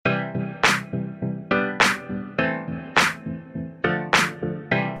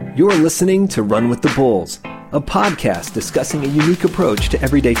You're listening to Run with the Bulls, a podcast discussing a unique approach to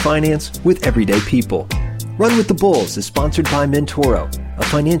everyday finance with everyday people. Run with the Bulls is sponsored by Mentoro, a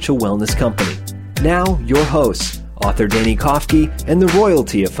financial wellness company. Now, your hosts, author Danny Kofke and the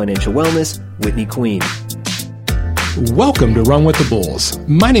royalty of financial wellness, Whitney Queen. Welcome to Run with the Bulls.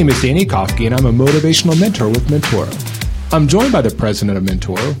 My name is Danny Kofke, and I'm a motivational mentor with Mentoro. I'm joined by the president of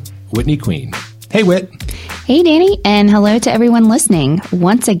Mentoro, Whitney Queen. Hey, Whit. Hey, Danny, and hello to everyone listening.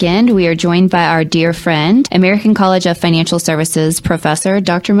 Once again, we are joined by our dear friend, American College of Financial Services professor,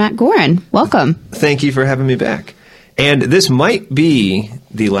 Dr. Matt Goren. Welcome. Thank you for having me back. And this might be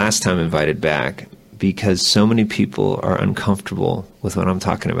the last time invited back because so many people are uncomfortable with what I'm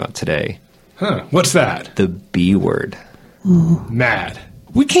talking about today. Huh, what's that? The B word. Ooh. Matt,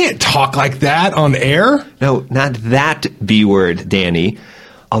 we can't talk like that on air. No, not that B word, Danny.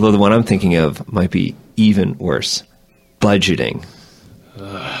 Although the one I'm thinking of might be even worse. Budgeting.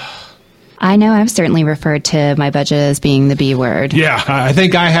 I know I've certainly referred to my budget as being the B word. Yeah, I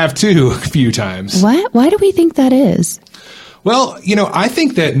think I have too a few times. What? Why do we think that is? Well, I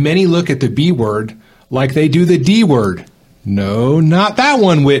think that many look at the B word like they do the D word. No, not that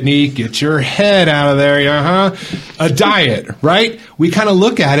one, Whitney. Get your head out of there. A diet, right? We kind of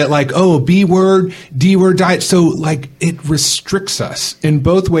look at it like, oh, B word, D word diet. So like it restricts us. In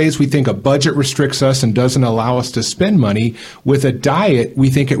both ways, we think a budget restricts us and doesn't allow us to spend money. With a diet,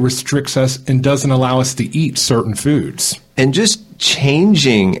 we think it restricts us and doesn't allow us to eat certain foods. And just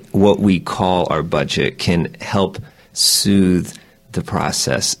changing what we call our budget can help soothe the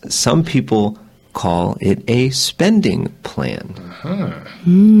process. Some people call it a spending plan.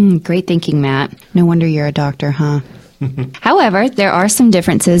 Great thinking, Matt. No wonder you're a doctor, huh? However, there are some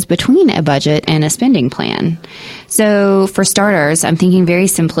differences between a budget and a spending plan. So for starters, I'm thinking very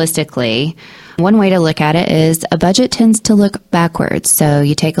simplistically. One way to look at it is a budget tends to look backwards. So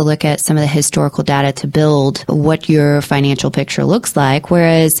you take a look at some of the historical data to build what your financial picture looks like,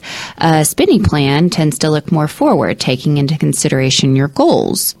 whereas a spending plan tends to look more forward, taking into consideration your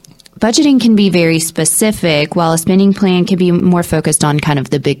goals. Budgeting can be very specific, while a spending plan can be more focused on kind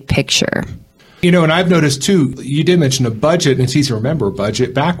of the big picture. And I've noticed too, you did mention a budget, and it's easy to remember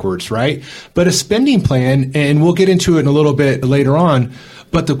budget backwards, right? But a spending plan, and we'll get into it in a little bit later on,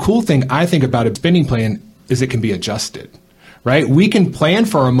 but the cool thing I think about a spending plan is it can be adjusted, right? We can plan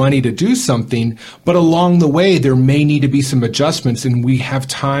for our money to do something, but along the way, there may need to be some adjustments, and we have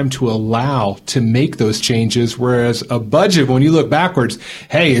time to allow to make those changes. Whereas a budget, when you look backwards,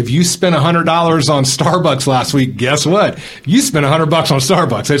 hey, if you spent $100 on Starbucks last week, guess what? You spent $100 on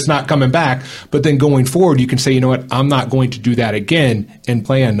Starbucks. It's not coming back. But then going forward, you can say, you know what? I'm not going to do that again and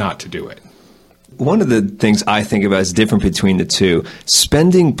plan not to do it. One of the things I think about is different between the two.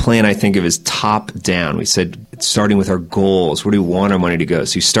 Spending plan I think of as top down. We said starting with our goals. Where do we want our money to go?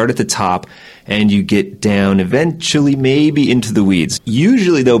 So you start at the top and you get down eventually maybe into the weeds.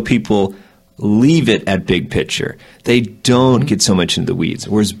 Usually though people leave it at big picture. They don't get so much into the weeds.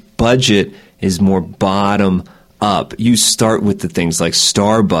 Whereas budget is more bottom up. You start with the things like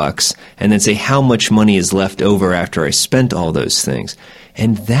Starbucks and then say how much money is left over after I spent all those things.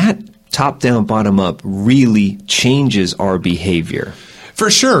 And that top down, bottom up really changes our behavior. For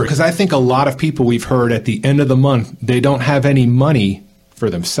sure, because I think a lot of people we've heard at the end of the month, they don't have any money for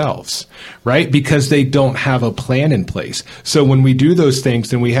themselves, right? Because they don't have a plan in place. So when we do those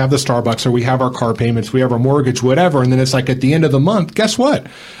things, then we have the Starbucks or we have our car payments, we have our mortgage, whatever, and then it's like at the end of the month, guess what?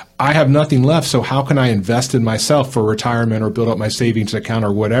 I have nothing left, so how can I invest in myself for retirement or build up my savings account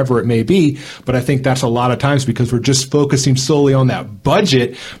or whatever it may be? But I think that's a lot of times because we're just focusing solely on that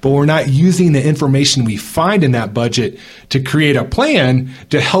budget, but we're not using the information we find in that budget to create a plan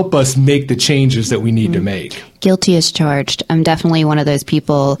to help us make the changes that we need to make. Guilty as charged. I'm definitely one of those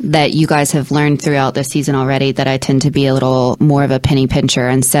people that you guys have learned throughout the season already that I tend to be a little more of a penny pincher.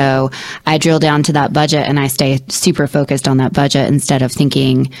 And so I drill down to that budget and I stay super focused on that budget instead of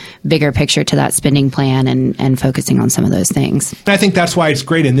thinking bigger picture to that spending plan and focusing on some of those things. I think that's why it's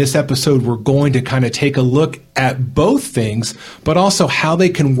great. In this episode, we're going to kind of take a look at both things, but also how they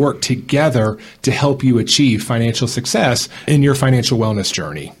can work together to help you achieve financial success in your financial wellness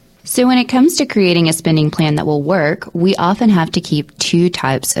journey. So when it comes to creating a spending plan that will work, we often have to keep two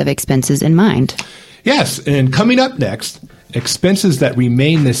types of expenses in mind. Yes, and coming up next, expenses that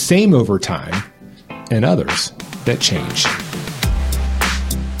remain the same over time and others that change.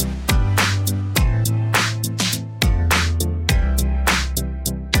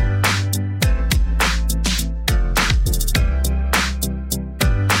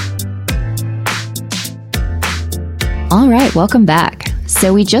 All right, welcome back.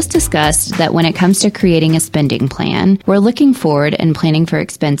 So we just discussed that when it comes to creating a spending plan, we're looking forward and planning for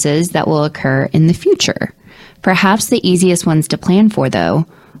expenses that will occur in the future. Perhaps the easiest ones to plan for, though,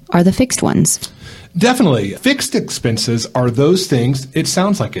 are the fixed ones. Definitely. Fixed expenses are those things, it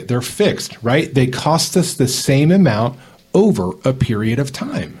sounds like it, they're fixed, right? They cost us the same amount over a period of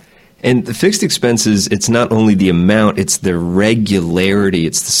time. And the fixed expenses, it's not only the amount, it's the regularity,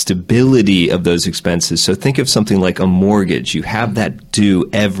 it's the stability of those expenses. So think of something like a mortgage. You have that due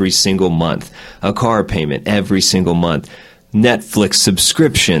every single month. A car payment every single month. Netflix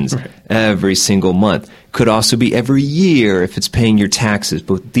subscriptions every single month. Could also be every year if it's paying your taxes.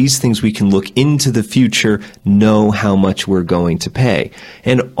 But these things we can look into the future, know how much we're going to pay.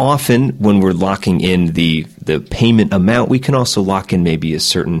 And often when we're locking in the payment amount, we can also lock in maybe a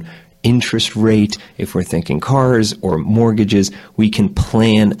certain interest rate. If we're thinking cars or mortgages, we can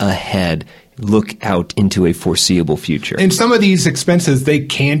plan ahead, look out into a foreseeable future. And some of these expenses, they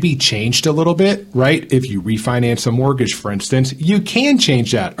can be changed a little bit, right? If you refinance a mortgage, for instance, you can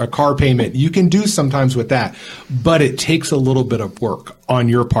change that. A car payment, you can do sometimes with that, but it takes a little bit of work on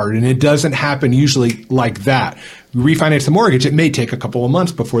your part, and it doesn't happen usually like that. You refinance the mortgage, it may take a couple of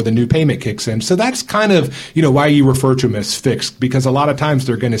months before the new payment kicks in. So that's kind of, why you refer to them as fixed, because a lot of times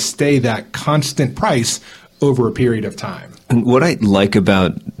they're going to stay that constant price over a period of time. And what I like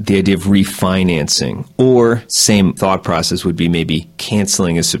about the idea of refinancing, or same thought process would be maybe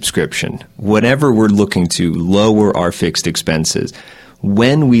canceling a subscription. Whatever we're looking to lower our fixed expenses,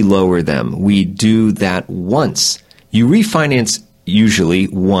 when we lower them, we do that once. You refinance usually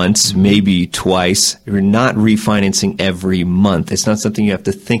once, maybe twice. You're not refinancing every month. It's not something you have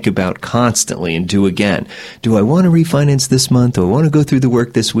to think about constantly and do again. Do I want to refinance this month? Do I want to go through the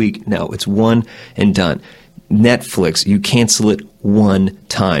work this week? No, it's one and done. Netflix, you cancel it one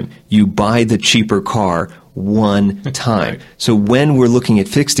time. You buy the cheaper car one time. Right. So when we're looking at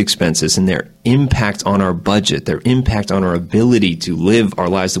fixed expenses and their impact on our budget, their impact on our ability to live our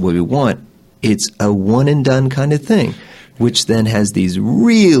lives the way we want, it's a one and done kind of thing, which then has these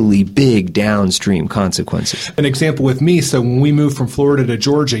really big downstream consequences. An example with me, so when we moved from Florida to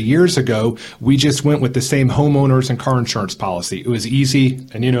Georgia years ago, we just went with the same homeowners and car insurance policy. It was easy,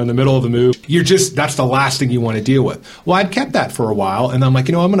 and in the middle of the move, that's the last thing you want to deal with. Well, I'd kept that for a while, and I'm like,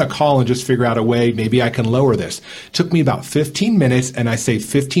 I'm going to call and just figure out a way, maybe I can lower this. It took me about 15 minutes, and I saved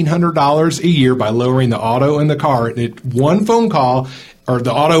 $1,500 a year by lowering the auto and the car. And one phone call, or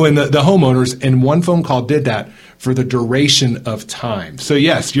the auto and the homeowners, and one phone call did that for the duration of time. So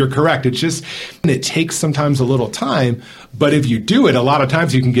yes, you're correct. It takes sometimes a little time, but if you do it, a lot of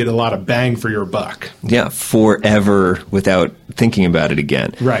times you can get a lot of bang for your buck. Yeah, forever without thinking about it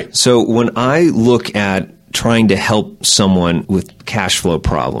again. Right. So when I look at trying to help someone with cash flow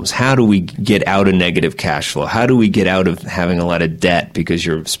problems, how do we get out of negative cash flow? How do we get out of having a lot of debt because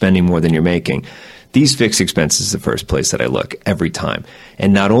you're spending more than you're making? These fixed expenses is the first place that I look every time.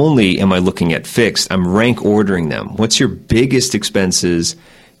 And not only am I looking at fixed, I'm rank ordering them. What's your biggest expenses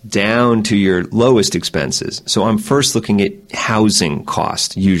down to your lowest expenses? So I'm first looking at housing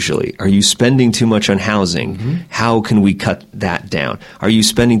cost, usually. Are you spending too much on housing? Mm-hmm. How can we cut that down? Are you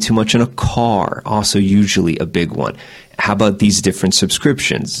spending too much on a car? Also usually a big one. How about these different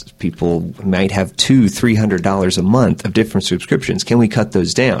subscriptions? People might have $200-$300 a month of different subscriptions. Can we cut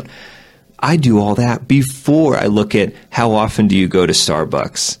those down? I do all that before I look at how often do you go to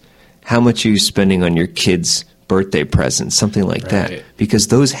Starbucks? How much are you spending on your kids' birthday presents? Something like that. Because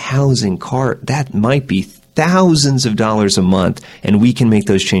those housing that might be thousands of dollars a month, and we can make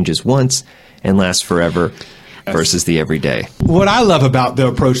those changes once and last forever versus the everyday. What I love about the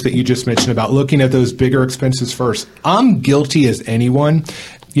approach that you just mentioned about looking at those bigger expenses first, I'm guilty as anyone.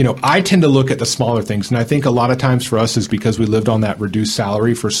 I tend to look at the smaller things, and I think a lot of times for us is because we lived on that reduced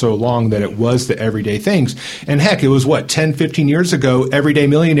salary for so long that it was the everyday things. And heck, it was 10, 15 years ago, Everyday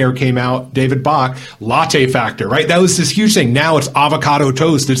Millionaire came out, David Bach, latte factor, right? That was this huge thing. Now it's avocado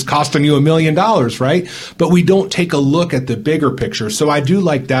toast. It's costing you $1 million, right? But we don't take a look at the bigger picture. So I do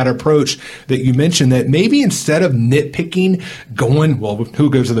like that approach that you mentioned, that maybe instead of nitpicking, who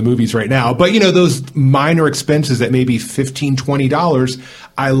goes to the movies right now? But those minor expenses that may be $15, $20,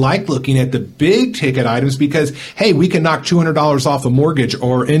 I like looking at the big ticket items because, hey, we can knock $200 off a mortgage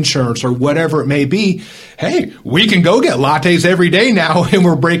or insurance or whatever it may be. Hey, we can go get lattes every day now and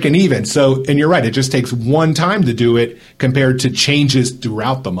we're breaking even. So, and you're right, it just takes one time to do it compared to changes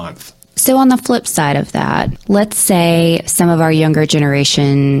throughout the month. So on the flip side of that, let's say some of our younger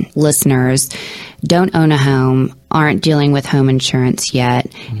generation listeners don't own a home, aren't dealing with home insurance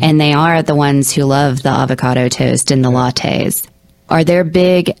yet, and they are the ones who love the avocado toast and the lattes. Are there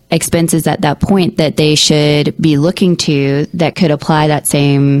big expenses at that point that they should be looking to that could apply that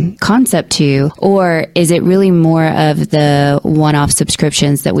same concept to? Or is it really more of the one-off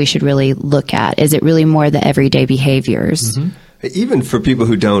subscriptions that we should really look at? Is it really more the everyday behaviors? Mm-hmm. Even for people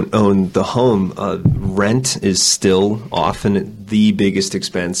who don't own the home, rent is still often the biggest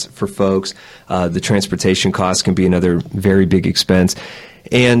expense for folks. The transportation costs can be another very big expense.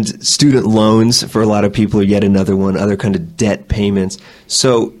 And student loans for a lot of people are yet another one, other kind of debt payments.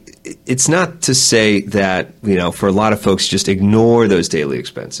 So it's not to say that, for a lot of folks, just ignore those daily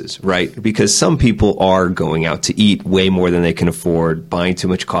expenses, right? Because some people are going out to eat way more than they can afford, buying too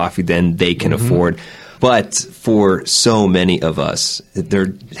much coffee than they can afford. But for so many of us,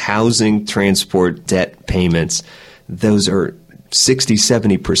 their housing, transport, debt payments, those are 60,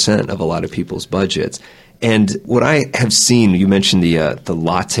 70% of a lot of people's budgets. And what I have seen, you mentioned the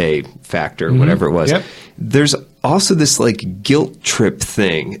latte factor, whatever it was. Yep. There's also this guilt trip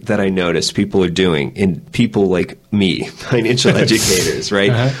thing that I notice people are doing in people like me, financial educators,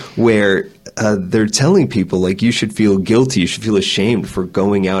 right? Where they're telling people you should feel guilty, you should feel ashamed for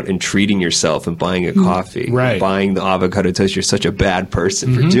going out and treating yourself and buying a coffee, buying the avocado toast. You're such a bad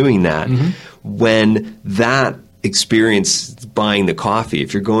person for doing that. When that experience buying the coffee,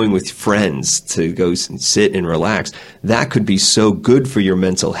 if you're going with friends to go sit and relax, that could be so good for your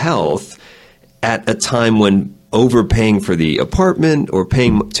mental health at a time when overpaying for the apartment or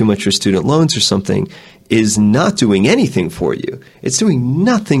paying too much for student loans or something is not doing anything for you. It's doing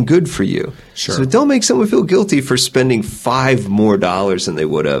nothing good for you. Sure. So don't make someone feel guilty for spending $5 more than they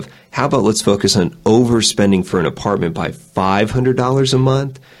would have. How about let's focus on overspending for an apartment by $500 a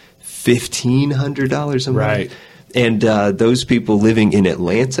month, $1,500 a month. Right. And those people living in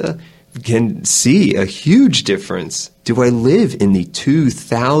Atlanta can see a huge difference. Do I live in the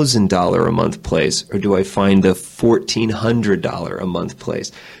 $2,000 a month place, or do I find the $1,400 a month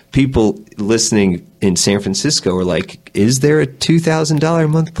place? People listening in San Francisco are like, is there a $2,000 a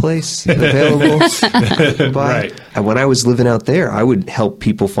month place available? Right. And when I was living out there, I would help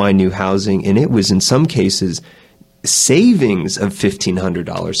people find new housing, and it was in some cases savings of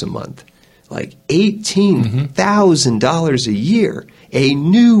 $1,500 a month. Like $18,000 a year, a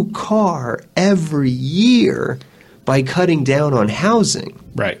new car every year by cutting down on housing.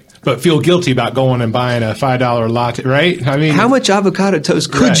 Right. But feel guilty about going and buying a $5 latte, right? I mean, how much avocado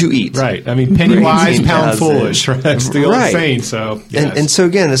toast could you eat? Right. I mean, penny wise, pound foolish. Right? That's the old saying. So, yes. And so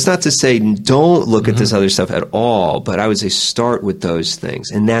again, it's not to say don't look at this other stuff at all, but I would say start with those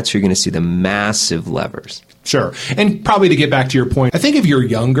things, and that's where you're going to see the massive levers. Sure. And probably to get back to your point, I think if you're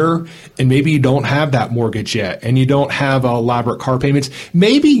younger and maybe you don't have that mortgage yet and you don't have elaborate car payments,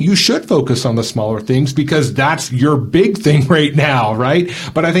 maybe you should focus on the smaller things because that's your big thing right now, right?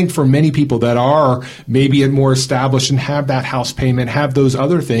 But I think for many people that are maybe more established and have that house payment, have those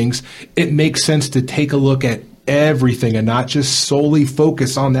other things, it makes sense to take a look at everything and not just solely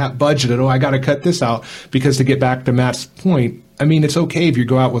focus on that budget. And, I got to cut this out, because to get back to Matt's point, I mean, it's okay if you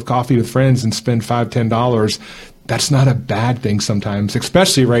go out with coffee with friends and spend $5, $10. That's not a bad thing sometimes,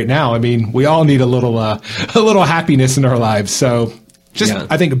 especially right now. I mean, we all need a little happiness in our lives. So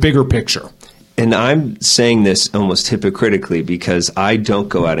I think a bigger picture. And I'm saying this almost hypocritically because I don't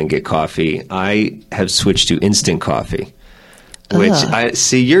go out and get coffee. I have switched to instant coffee, which I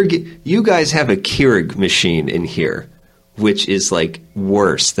see you guys have a Keurig machine in here, which is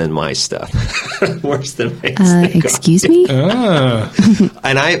worse than my stuff. Worse than my instant excuse coffee. me?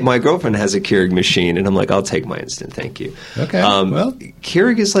 And my girlfriend has a Keurig machine, and I'm like, I'll take my instant, thank you. Okay. Well,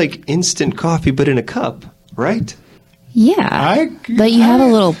 Keurig is like instant coffee, but in a cup, right? Yeah. But you have a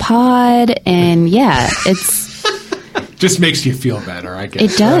little pod, and it's... Just makes you feel better, I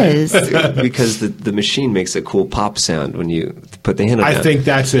guess. It does. Right? Because the machine makes a cool pop sound when you put the handle down. I think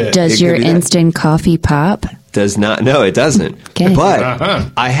that's it. Does your instant coffee pop? Does not. No, it doesn't. Okay. But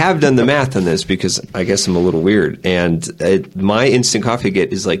I have done the math on this because I guess I'm a little weird. And my instant coffee I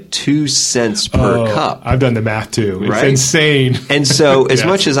get is 2 cents per cup. I've done the math too. It's right? insane. And so as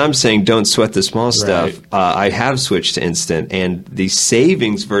much as I'm saying don't sweat the small stuff, I have switched to instant. And the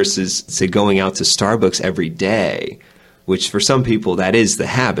savings versus, say, going out to Starbucks every day, which for some people that is the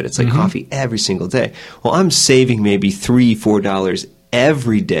habit. It's coffee every single day. Well, I'm saving maybe $3, $4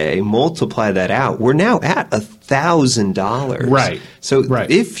 every day. Multiply that out. We're now at $1,000. Right. So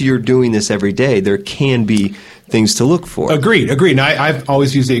if you're doing this every day, there can be things to look for. Agreed. And I've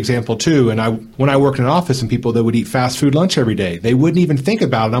always used the example too. And when I worked in an office and people that would eat fast food lunch every day, they wouldn't even think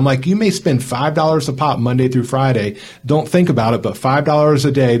about it. I'm like, you may spend $5 a pop Monday through Friday. Don't think about it. But $5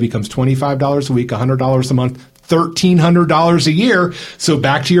 a day becomes $25 a week, $100 a month, $1,300 a year. So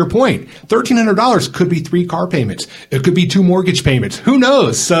back to your point, $1,300 could be 3 car payments. It could be 2 mortgage payments. Who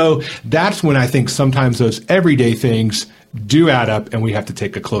knows? So that's when I think sometimes those everyday things do add up, and we have to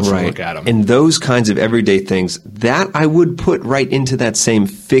take a closer look at them. And those kinds of everyday things, that I would put right into that same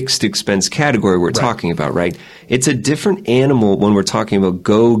fixed expense category we're talking about, right? It's a different animal when we're talking about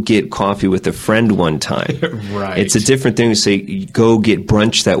go get coffee with a friend one time. Right. It's a different thing to say go get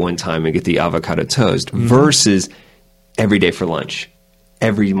brunch that one time and get the avocado toast versus every day for lunch.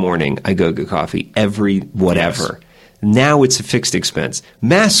 Every morning I go get coffee. Every whatever. Yes. Now it's a fixed expense.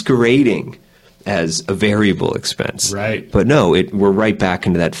 Masquerading as a variable expense. Right. But no, we're right back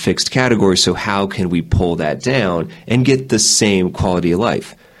into that fixed category. So how can we pull that down and get the same quality of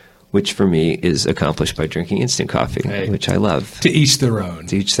life? Which for me is accomplished by drinking instant coffee, which I love. To each their own.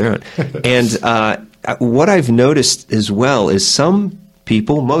 To each their own. And what I've noticed as well is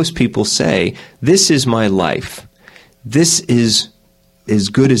most people say, this is my life. This is as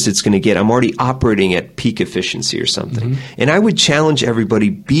good as it's going to get. I'm already operating at peak efficiency or something. And I would challenge everybody,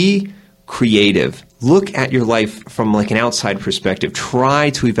 be creative. Look at your life from like an outside perspective. Try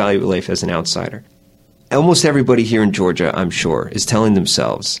to evaluate life as an outsider. Almost everybody here in Georgia, I'm sure, is telling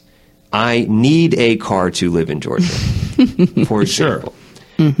themselves, I need a car to live in Georgia, for example.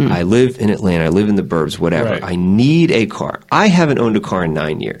 I live in Atlanta. I live in the burbs, whatever. Right. I need a car. I haven't owned a car in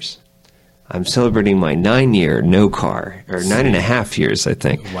 9 years. I'm celebrating my 9-year no car, or 9.5 years, I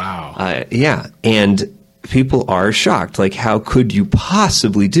think. Wow. Yeah. And people are shocked. Like, how could you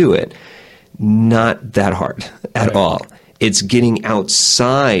possibly do it? Not that hard at all. It's getting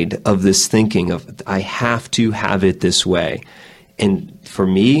outside of this thinking of, I have to have it this way. And for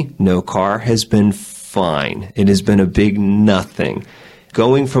me, no car has been fine. It has been a big nothing.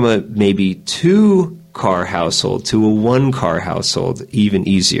 Going from a maybe 2-car household to a 1-car household, even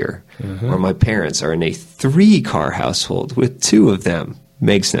easier. Or my parents are in a 3-car household with 2 of them.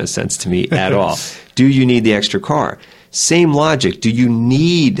 Makes no sense to me at all. Do you need the extra car? Same logic. Do you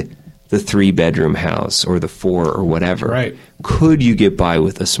need the 3-bedroom house or the 4 or whatever? Right. Could you get by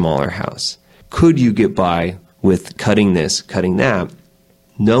with a smaller house? Could you get by with cutting this, cutting that,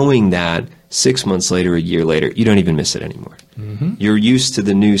 knowing that 6 months later, a year later, you don't even miss it anymore? You're used to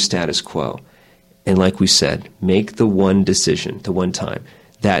the new status quo. And like we said, make the one decision, the one time.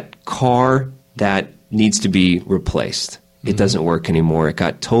 That car that needs to be replaced. It doesn't work anymore. It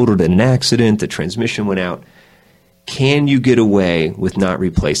got totaled in an accident. The transmission went out. Can you get away with not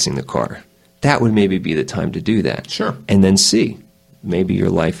replacing the car? That would maybe be the time to do that. Sure. And then see. Maybe your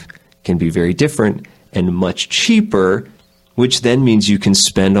life can be very different and much cheaper, which then means you can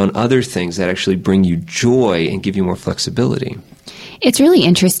spend on other things that actually bring you joy and give you more flexibility. It's really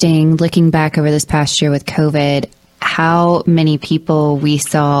interesting looking back over this past year with COVID, how many people we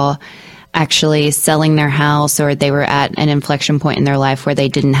saw actually selling their house, or they were at an inflection point in their life where they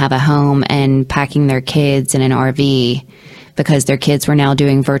didn't have a home and packing their kids in an RV because their kids were now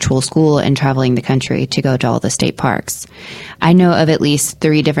doing virtual school and traveling the country to go to all the state parks. I know of at least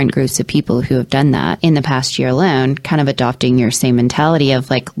 3 different groups of people who have done that in the past year alone, kind of adopting your same mentality of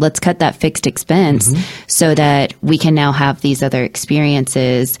like, let's cut that fixed expense so that we can now have these other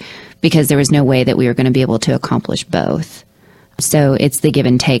experiences, because there was no way that we were going to be able to accomplish both. So it's the give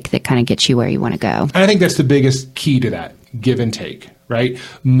and take that kind of gets you where you want to go. I think that's the biggest key to that, give and take, right?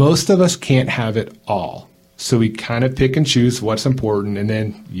 Most of us can't have it all. So we kind of pick and choose what's important, and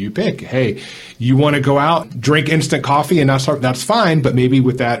then you pick. Hey, you want to go out, drink instant coffee, and that's fine, but maybe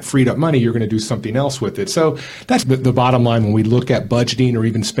with that freed up money, you're going to do something else with it. So that's the bottom line when we look at budgeting or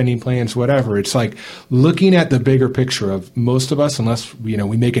even spending plans, whatever. It's like looking at the bigger picture of most of us, unless we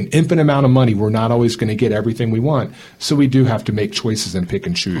make an infinite amount of money, we're not always going to get everything we want. So we do have to make choices and pick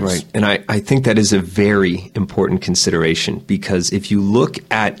and choose. Right. And I think that is a very important consideration, because if you look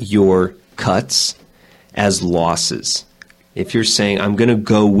at your cuts as losses, if you're saying, I'm going to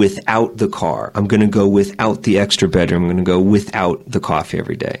go without the car, I'm going to go without the extra bedroom, I'm going to go without the coffee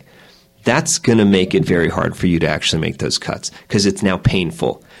every day, that's going to make it very hard for you to actually make those cuts, because it's now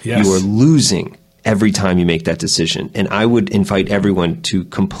painful. Yes. You are losing every time you make that decision. And I would invite everyone to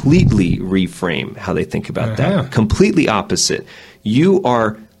completely reframe how they think about that. Completely opposite. You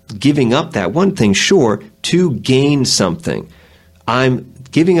are giving up that one thing, sure, to gain something. I'm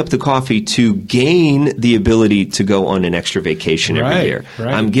giving up the coffee to gain the ability to go on an extra vacation every year.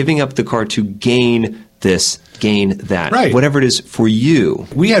 Right. I'm giving up the car to gain this, gain that, right. Whatever it is for you.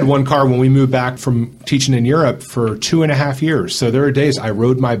 We had one car when we moved back from teaching in Europe for 2.5 years. So there are days I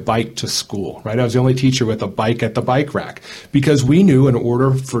rode my bike to school, right? I was the only teacher with a bike at the bike rack, because we knew in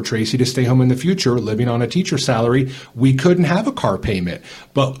order for Tracy to stay home in the future, living on a teacher salary, we couldn't have a car payment.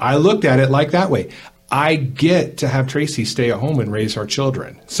 But I looked at it like that way. I get to have Tracy stay at home and raise our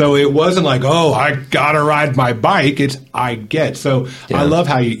children. So it wasn't like, oh, I got to ride my bike. It's I get. So I love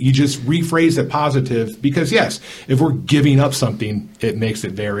how you just rephrase it positive because, yes, if we're giving up something, it makes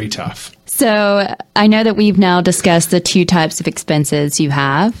it very tough. So I know that we've now discussed the two types of expenses you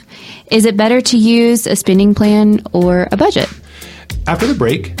have. Is it better to use a spending plan or a budget? After the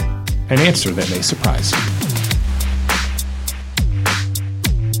break, an answer that may surprise you.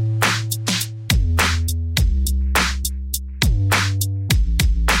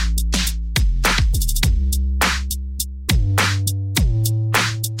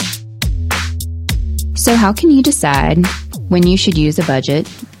 So how can you decide when you should use a budget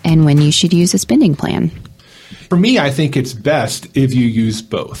and when you should use a spending plan? For me, I think it's best if you use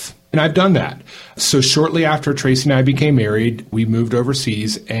both. And I've done that. So shortly after Tracy and I became married, we moved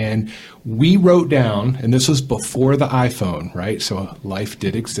overseas and we wrote down, and this was before the iPhone, right? So life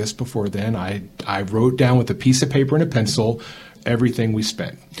did exist before then. I wrote down with a piece of paper and a pencil everything we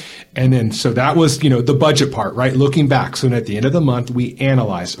spent. And then, so that was, the budget part, right? Looking back. So at the end of the month, we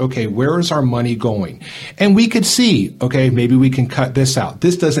analyzed, okay, where is our money going? And we could see, okay, maybe we can cut this out.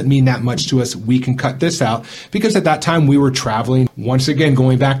 This doesn't mean that much to us. We can cut this out because at that time we were traveling. Once again,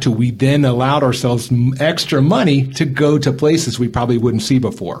 going back to, we then allowed ourselves extra money to go to places we probably wouldn't see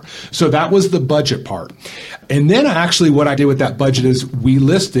before. So that was the budget part. And then actually what I did with that budget is we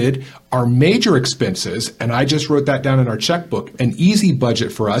listed our major expenses, and I just wrote that down in our checkbook. An easy budget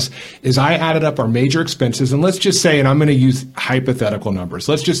for us is I added up our major expenses, and let's just say, and I'm going to use hypothetical numbers.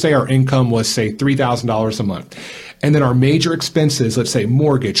 Let's just say our income was, say, $3,000 a month. And then our major expenses, let's say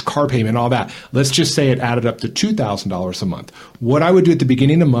mortgage, car payment, all that. Let's just say it added up to $2,000 a month. What I would do at the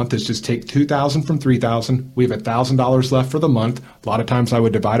beginning of the month is just take $2,000 from $3,000. We have $1,000 left for the month. A lot of times I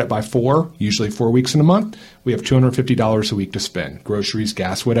would divide it by 4, usually 4 weeks in a month. We have $250 a week to spend, groceries,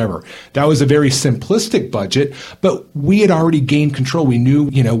 gas, whatever. That was a very simplistic budget, but we had already gained control. We knew,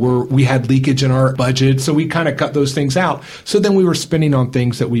 we had leakage in our budget, so we kind of cut those things out. So then we were spending on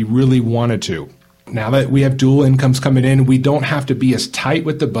things that we really wanted to. Now that we have dual incomes coming in, we don't have to be as tight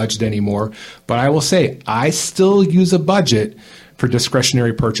with the budget anymore. But I will say, I still use a budget for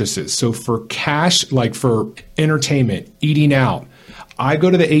discretionary purchases. So for cash, like for entertainment, eating out, I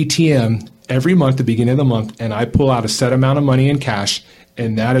go to the ATM every month, the beginning of the month, and I pull out a set amount of money in cash,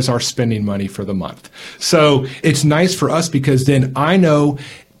 and that is our spending money for the month. So it's nice for us because then I know,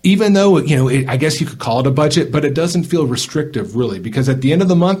 even though, I guess you could call it a budget, but it doesn't feel restrictive really, because at the end of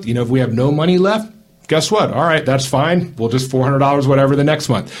the month, if we have no money left, guess what? All right, that's fine. We'll just $400, whatever the next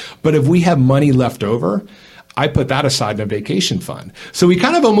month. But if we have money left over, I put that aside in a vacation fund. So we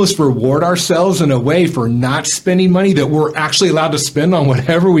kind of almost reward ourselves in a way for not spending money that we're actually allowed to spend on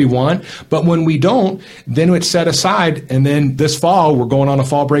whatever we want. But when we don't, then it's set aside. And then this fall, we're going on a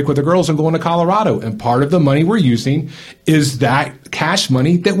fall break with the girls and going to Colorado. And part of the money we're using is that cash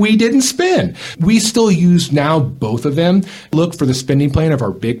money that we didn't spend. We still use now both of them. Look for the spending plan of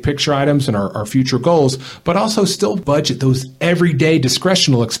our big picture items and our future goals, but also still budget those everyday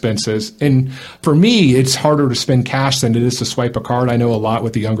discretional expenses. And for me, it's harder to spend cash than it is to swipe a card. I know a lot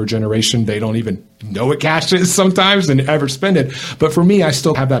with the younger generation, they don't even know what cash is sometimes and ever spend it. But for me, I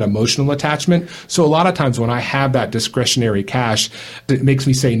still have that emotional attachment. So a lot of times when I have that discretionary cash, it makes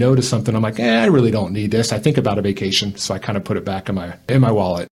me say no to something. I'm like, I really don't need this. I think about a vacation. So I kind of put it back in my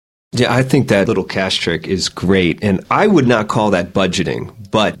wallet. Yeah, I think that little cash trick is great. And I would not call that budgeting,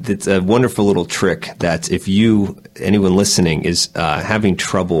 but it's a wonderful little trick that if anyone listening is having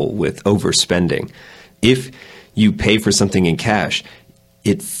trouble with overspending, if you pay for something in cash,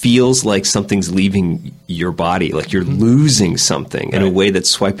 it feels like something's leaving your body, like you're losing something in a way that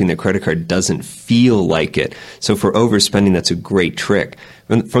swiping the credit card doesn't feel like it. So for overspending, that's a great trick.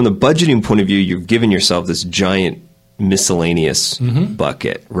 From the budgeting point of view, you've given yourself this giant miscellaneous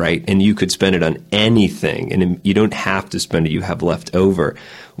bucket, right? And you could spend it on anything, and you don't have to spend it. You have left over.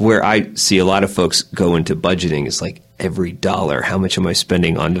 Where I see a lot of folks go into budgeting is like every dollar. How much am I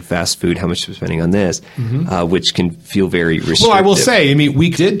spending on the fast food? How much am I spending on this? Which can feel very restrictive. Well, I will say, we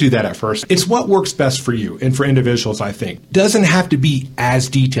did do that at first. It's what works best for you and for individuals, I think. Doesn't have to be as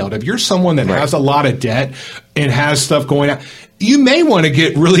detailed. If you're someone that has a lot of debt and has stuff going on, you may want to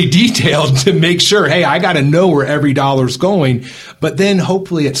get really detailed to make sure, hey, I got to know where every dollar's going. But then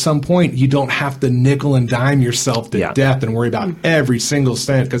hopefully at some point you don't have to nickel and dime yourself to death and worry about every single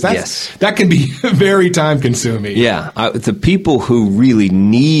cent, because that can be very time consuming. Yeah. The people who really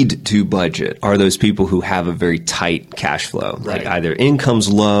need to budget are those people who have a very tight cash flow. Right. Like either income's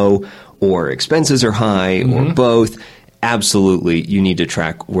low or expenses are high or both. Absolutely, you need to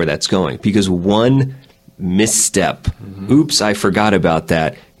track where that's going, because one misstep, oops, I forgot about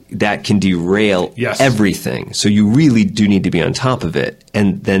that, that can derail Yes. everything. So you really do need to be on top of it.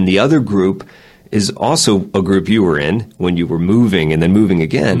 And then the other group is also a group you were in when you were moving and then moving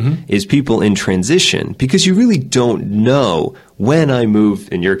again, is people in transition, because you really don't know when I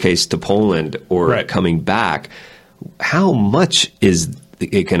move, in your case, to Poland or Right. coming back, how much is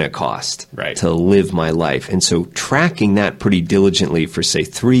it going to cost Right. to live my life? And so tracking that pretty diligently for, say,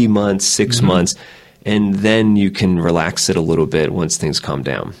 3 months, 6 months, and then you can relax it a little bit once things calm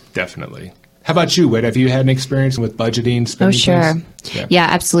down. Definitely. How about you, Whit? Have you had an experience with budgeting, spending? Oh, sure. plans? Yeah,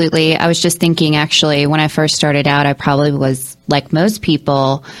 absolutely. I was just thinking, actually, when I first started out, I probably was, like most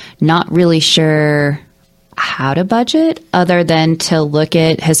people, not really sure how to budget other than to look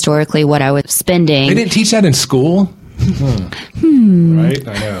at historically what I was spending. They didn't teach that in school? Right?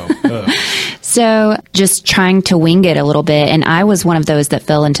 I know. Ugh. So just trying to wing it a little bit. And I was one of those that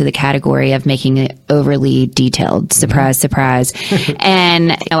fell into the category of making it overly detailed. Surprise, surprise.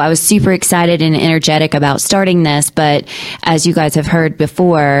 And I was super excited and energetic about starting this. But as you guys have heard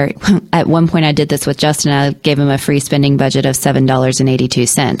before, at one point I did this with Justin. I gave him a free spending budget of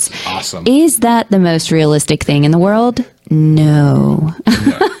 $7.82. Awesome. Is that the most realistic thing in the world? No.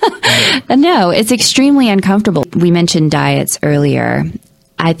 No, it's extremely uncomfortable. We mentioned diets earlier.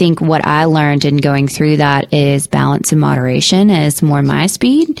 I think what I learned in going through that is balance and moderation is more my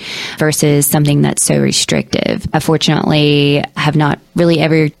speed versus something that's so restrictive. I fortunately have not really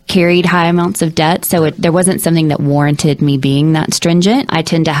ever carried high amounts of debt, so there wasn't something that warranted me being that stringent. I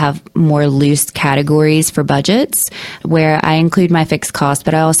tend to have more loose categories for budgets where I include my fixed costs,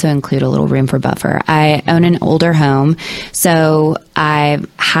 but I also include a little room for buffer. I own an older home, so I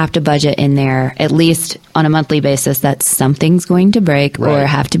have to budget in there at least on a monthly basis that something's going to break or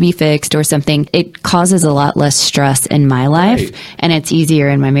have to be fixed or something. It causes a lot less stress in my life, and it's easier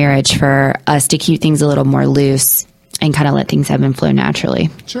in my marriage for us to keep things a little more loose and kind of let things ebb and flow naturally.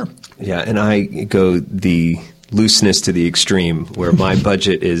 Sure. Yeah, and I go the looseness to the extreme, where my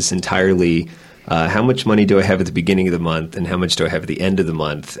budget is entirely how much money do I have at the beginning of the month and how much do I have at the end of the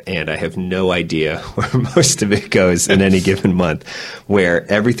month, and I have no idea where most of it goes in any given month, where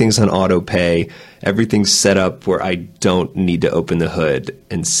everything's on auto pay, everything's set up where I don't need to open the hood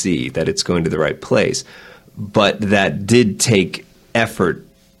and see that it's going to the right place. But that did take effort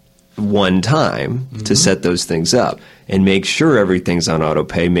one time to set those things up and make sure everything's on auto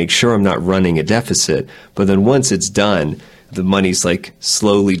pay, make sure I'm not running a deficit. But then once it's done, the money's like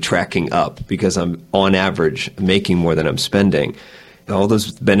slowly tracking up because I'm on average making more than I'm spending. All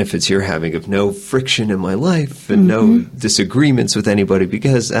those benefits you're having of no friction in my life and no disagreements with anybody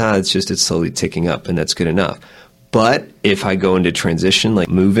because it's slowly ticking up, and that's good enough. But if I go into transition, like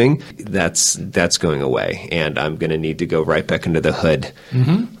moving, that's going away, and I'm going to need to go right back into the hood,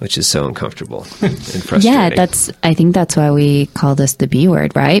 which is so uncomfortable and frustrating. Yeah, I think that's why we call this the B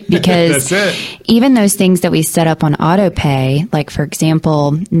word, right? Because That's it. even those things that we set up on auto pay, like for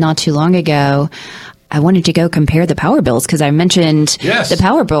example, not too long ago, I wanted to go compare the power bills because I mentioned the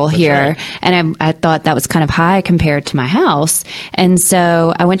power bill here, and I thought that was kind of high compared to my house. And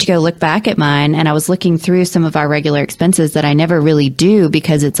so I went to go look back at mine, and I was looking through some of our regular expenses that I never really do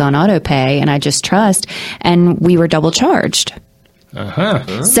because it's on auto pay and I just trust, and we were double charged.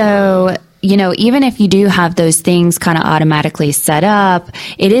 So, even if you do have those things kind of automatically set up,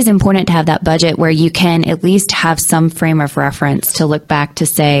 it is important to have that budget where you can at least have some frame of reference to look back to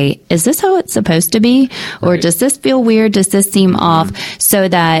say, is this how it's supposed to be? Or does this feel weird? Does this seem off? So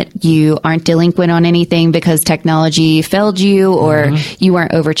that you aren't delinquent on anything because technology failed you or you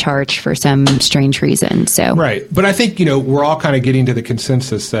weren't overcharged for some strange reason. So, Right. But I think, we're all kind of getting to the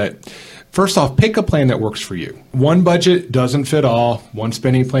consensus that first off, pick a plan that works for you. One budget doesn't fit all. One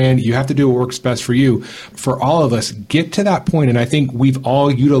spending plan, you have to do what works best for you. For all of us, get to that point, and I think we've all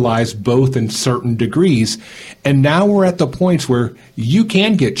utilized both in certain degrees. And now we're at the points where you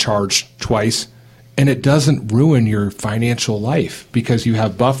can get charged twice, and it doesn't ruin your financial life because you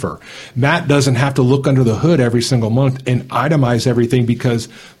have buffer. Matt doesn't have to look under the hood every single month and itemize everything because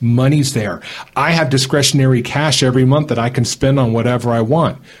money's there. I have discretionary cash every month that I can spend on whatever I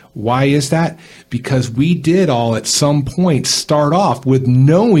want. Why is that? Because we did all at some point start off with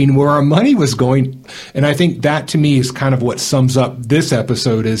knowing where our money was going. And I think that to me is kind of what sums up this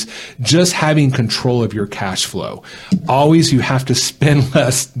episode is just having control of your cash flow. Always you have to spend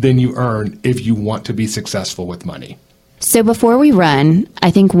less than you earn if you want to be successful with money. So before we run,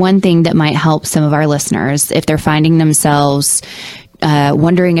 I think one thing that might help some of our listeners, if they're finding themselves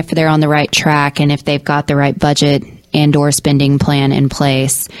wondering if they're on the right track and if they've got the right budget and or spending plan in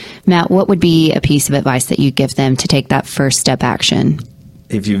place, Matt, what would be a piece of advice that you give them to take that first step action?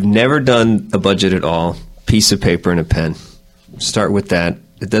 If you've never done a budget at all, piece of paper and a pen. Start with that.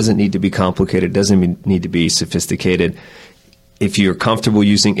 It doesn't need to be complicated. It doesn't need to be sophisticated. If you're comfortable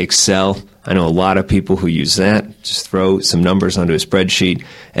using Excel, I know a lot of people who use that. Just throw some numbers onto a spreadsheet.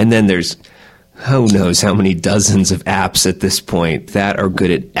 And then there's who knows how many dozens of apps at this point that are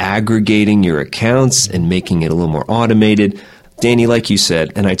good at aggregating your accounts and making it a little more automated. Danny, like you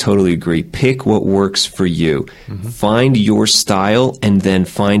said, and I totally agree, pick what works for you. Find your style and then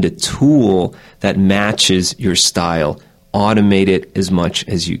find a tool that matches your style. Automate it as much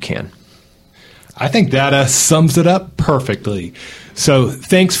as you can. I think that sums it up perfectly. So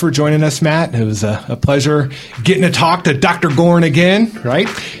thanks for joining us, Matt. It was a pleasure getting to talk to Dr. Goren again, right?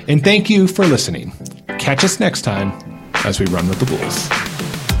 And thank you for listening. Catch us next time as we Run with the Bulls.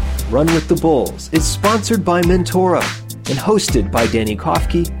 Run with the Bulls is sponsored by Mentora and hosted by Danny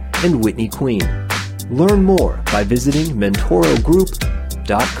Kofke and Whitney Queen. Learn more by visiting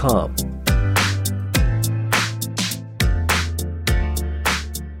mentorogroup.com.